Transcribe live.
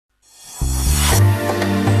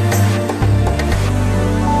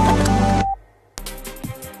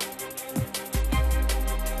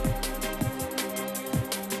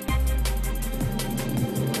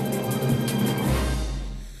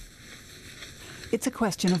It's a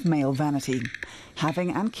question of male vanity,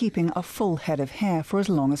 having and keeping a full head of hair for as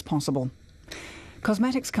long as possible.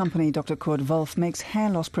 Cosmetics company Dr. Wolff makes hair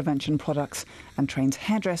loss prevention products and trains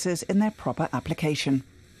hairdressers in their proper application.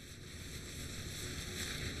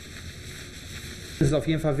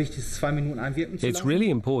 It's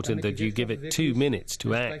really important that you give it 2 minutes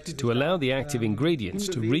to act, to allow the active ingredients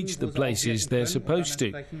to reach the places they're supposed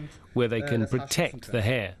to, where they can protect the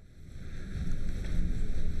hair.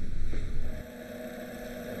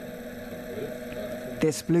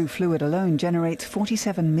 This blue fluid alone generates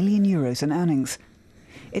 47 million euros in earnings.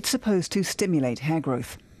 It's supposed to stimulate hair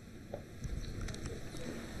growth.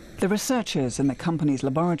 The researchers in the company's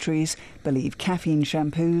laboratories believe caffeine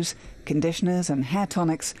shampoos, conditioners and hair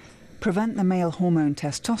tonics prevent the male hormone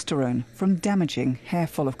testosterone from damaging hair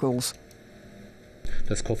follicles.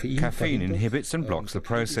 Caffeine inhibits and blocks the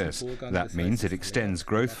process. That means it extends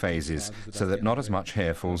growth phases so that not as much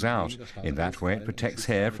hair falls out. In that way, it protects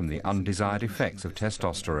hair from the undesired effects of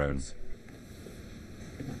testosterone.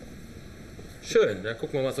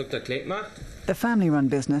 The family-run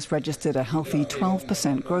business registered a healthy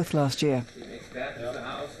 12% growth last year.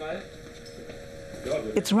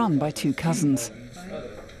 It's run by 2 cousins.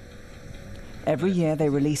 Every year they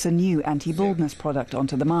release a new anti-baldness product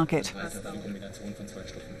onto the market.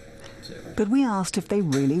 But we asked if they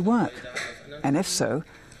really work. And if so,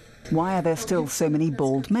 why are there still so many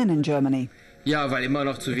bald men in Germany?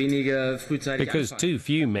 Because too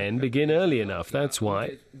few men begin early enough, that's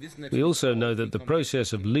why. We also know that the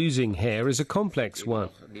process of losing hair is a complex one,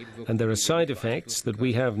 and there are side effects that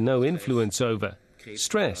we have no influence over.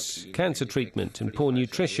 Stress, cancer treatment and poor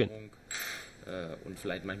nutrition.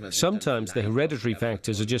 Sometimes the hereditary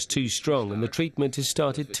factors are just too strong and the treatment is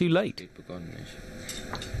started too late.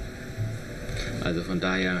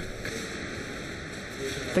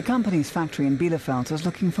 The company's factory in Bielefeld is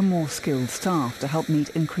looking for more skilled staff to help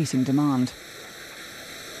meet increasing demand.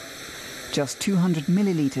 Just 200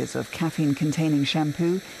 millilitres of caffeine-containing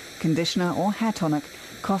shampoo, conditioner or hair tonic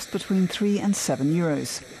cost between 3 and 7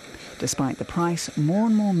 euros. Despite the price, more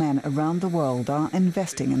and more men around the world are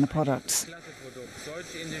investing in the products.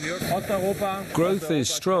 Growth is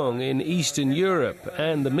strong in Eastern Europe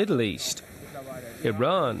and the Middle East.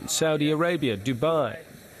 Iran, Saudi Arabia, Dubai.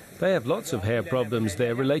 They have lots of hair problems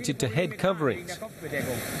there related to head coverings.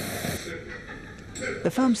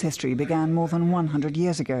 The firm's history began more than 100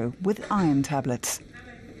 years ago with iron tablets.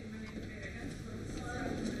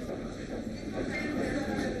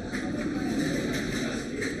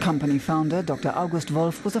 Company founder Dr. August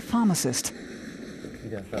Wolff was a pharmacist.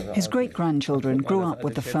 His great-grandchildren grew up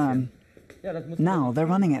with the firm. Now they're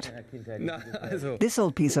running it. This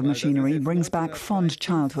old piece of machinery brings back fond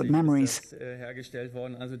childhood memories.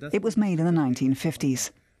 It was made in the 1950s.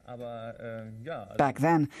 Back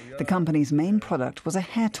then, the company's main product was a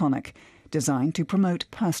hair tonic designed to promote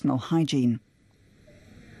personal hygiene.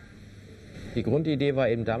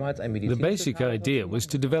 The basic idea was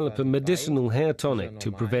to develop a medicinal hair tonic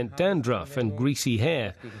to prevent dandruff and greasy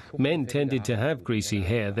hair. Men tended to have greasy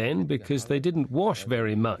hair then because they didn't wash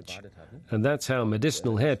very much. And that's how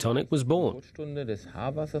medicinal hair tonic was born.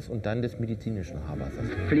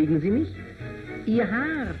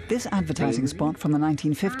 This advertising spot from the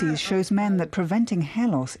 1950s shows men that preventing hair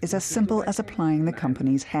loss is as simple as applying the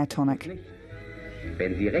company's hair tonic.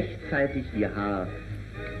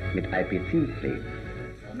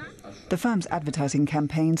 The firm's advertising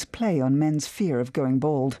campaigns play on men's fear of going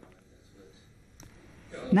bald.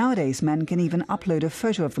 Nowadays, men can even upload a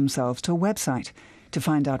photo of themselves to a website to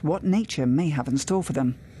find out what nature may have in store for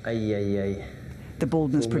them. The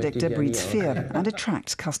baldness predictor breeds fear and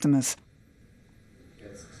attracts customers.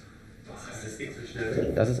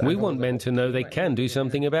 We want men to know they can do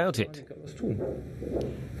something about it.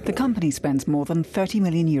 The company spends more than 30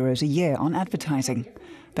 million euros a year on advertising.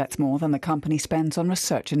 That's more than the company spends on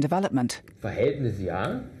research and development.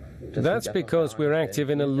 That's because we're active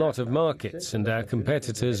in a lot of markets, and our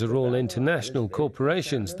competitors are all international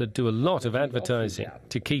corporations that do a lot of advertising.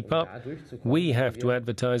 To keep up, we have to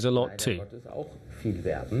advertise a lot too.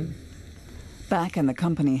 Back in the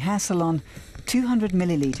company hair salon, 200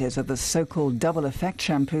 millilitres of the so-called double effect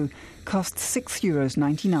shampoo costs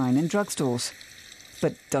 €6.99 in drugstores.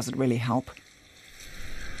 But does it really help?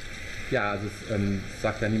 Yes,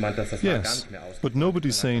 but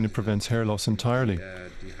nobody's saying it prevents hair loss entirely.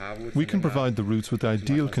 We can provide the roots with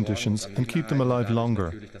ideal conditions and keep them alive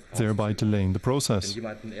longer, thereby delaying the process.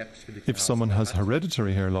 If someone has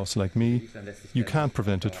hereditary hair loss like me, you can't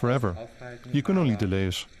prevent it forever. You can only delay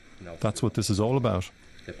it. That's what this is all about.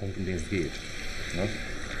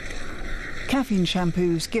 Caffeine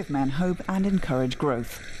shampoos give men hope and encourage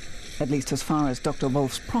growth. at least as far as Dr.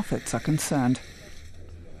 Wolff's profits are concerned.